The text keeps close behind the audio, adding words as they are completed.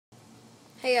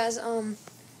Hey guys,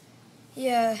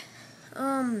 yeah,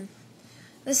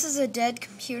 this is a dead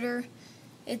computer.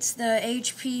 It's the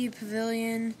HP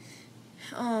Pavilion,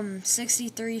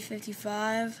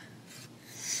 6355.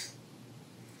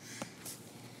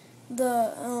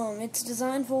 It's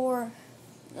designed for,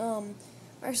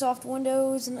 Microsoft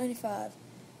Windows 95.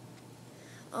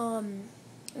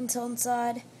 Until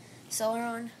inside,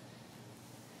 Celeron,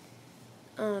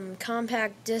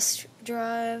 Compaq disk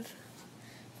drive,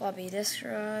 floppy disk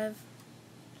drive.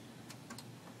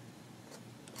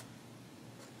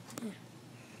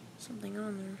 Something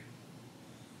on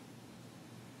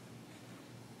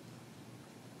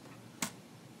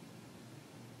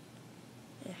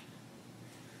there. Yeah.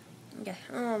 Okay.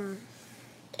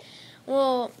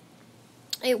 Well,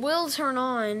 it will turn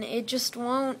on. It just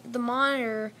won't. The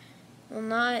monitor will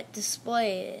not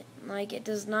display it. Like, it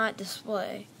does not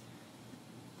display.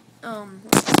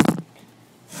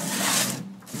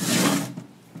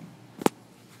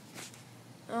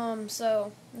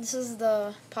 So this is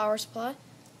the power supply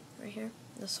right here.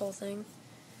 This whole thing.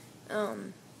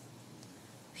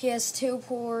 PS2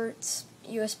 ports,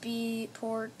 USB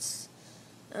ports,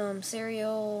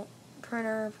 serial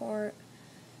printer port,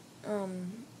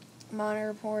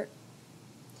 monitor port.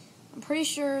 I'm pretty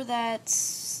sure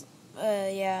that's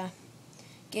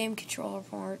game controller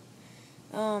port.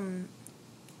 I'm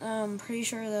pretty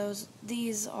sure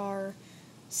these are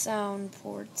sound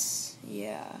ports.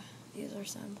 Yeah, these are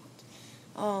sound ports.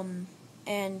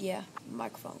 And yeah,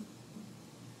 microphone.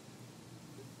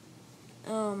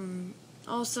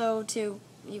 Also, too,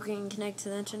 you can connect to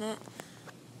the internet,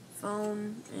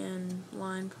 phone, and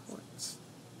line ports.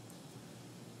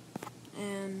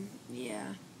 And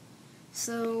yeah,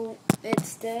 so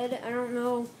it's dead. I don't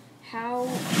know how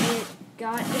it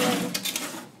got dead.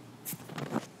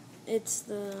 It's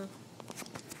the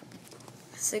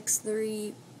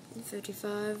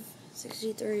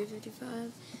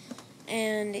 6355,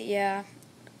 and yeah,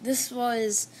 this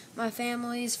was my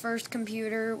family's first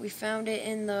computer. We found it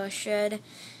in the shed,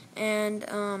 and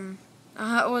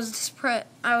I was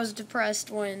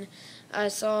depressed when I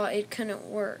saw it couldn't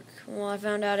work. Well, I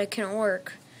found out it couldn't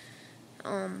work.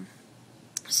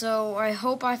 So I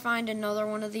hope I find another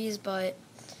one of these, but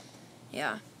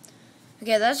yeah.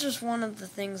 Okay, that's just one of the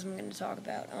things I'm going to talk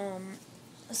about.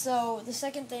 So the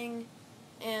second thing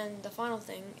and the final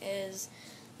thing is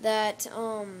that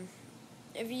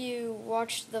if you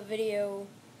watch the video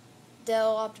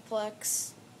Dell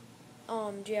Optiplex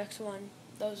GX1,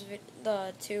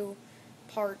 the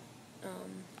two-part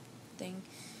thing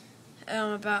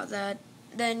about that,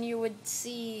 then you would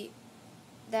see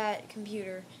that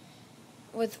computer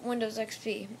with Windows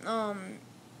XP.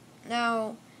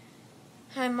 Now,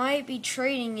 I might be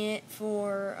trading it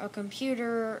for a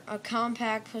computer, a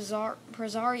Compaq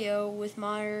Presario with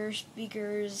monitor,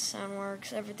 speakers, sound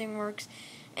works, everything works,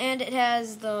 and it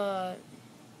has the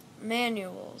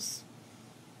manuals.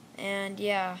 And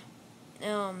yeah,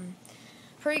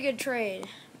 pretty good trade.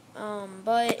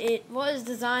 But it was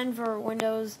designed for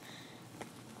Windows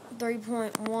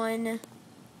 3.1.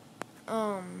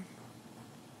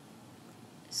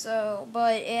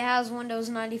 But it has Windows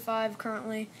 95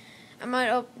 currently. I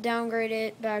might downgrade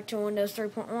it back to Windows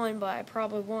 3.1, but I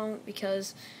probably won't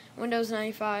because Windows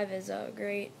 95 is a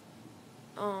great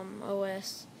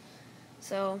OS.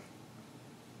 So,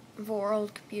 for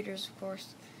old computers, of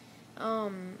course.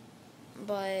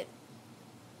 But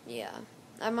yeah,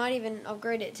 I might even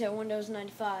upgrade it to Windows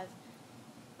 95.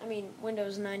 I mean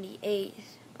Windows 98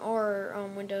 or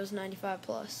Windows 95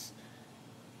 Plus.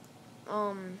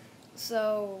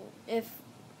 So if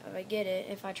I get it,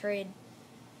 if I trade.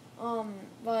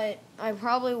 But I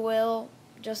probably will,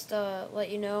 just to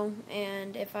let you know,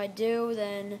 and if I do,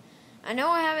 then, I know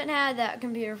I haven't had that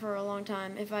computer for a long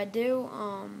time. If I do,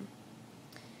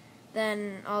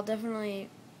 then I'll definitely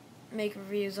make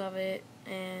reviews of it,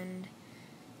 and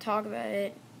talk about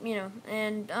it,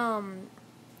 and,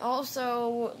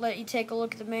 also let you take a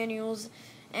look at the manuals,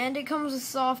 and it comes with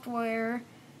software,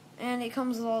 and it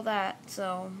comes with all that,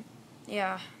 so,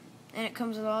 yeah, and it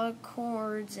comes with all the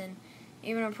cords, and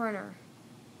even a printer,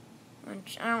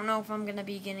 which I don't know if I'm going to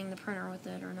be getting the printer with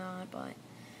it or not, but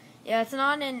yeah, it's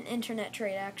not an internet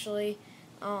trade, actually.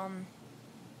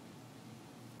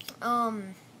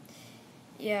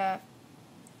 Yeah,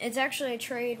 it's actually a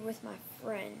trade with my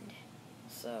friend,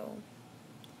 so,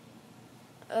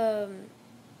 I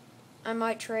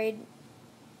might trade,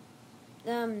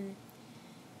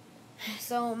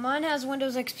 so mine has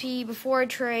Windows XP. Before I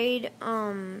trade,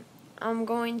 I'm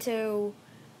going to,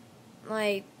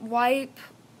 like, wipe,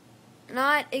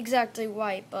 not exactly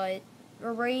wipe, but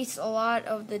erase a lot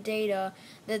of the data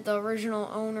that the original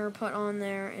owner put on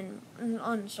there and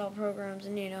uninstall programs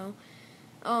and,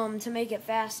 to make it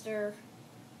faster.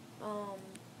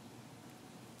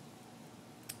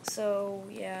 So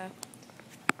yeah.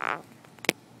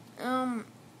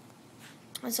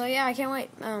 So yeah, I can't wait.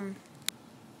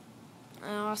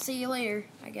 I'll see you later,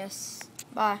 I guess.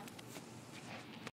 Bye.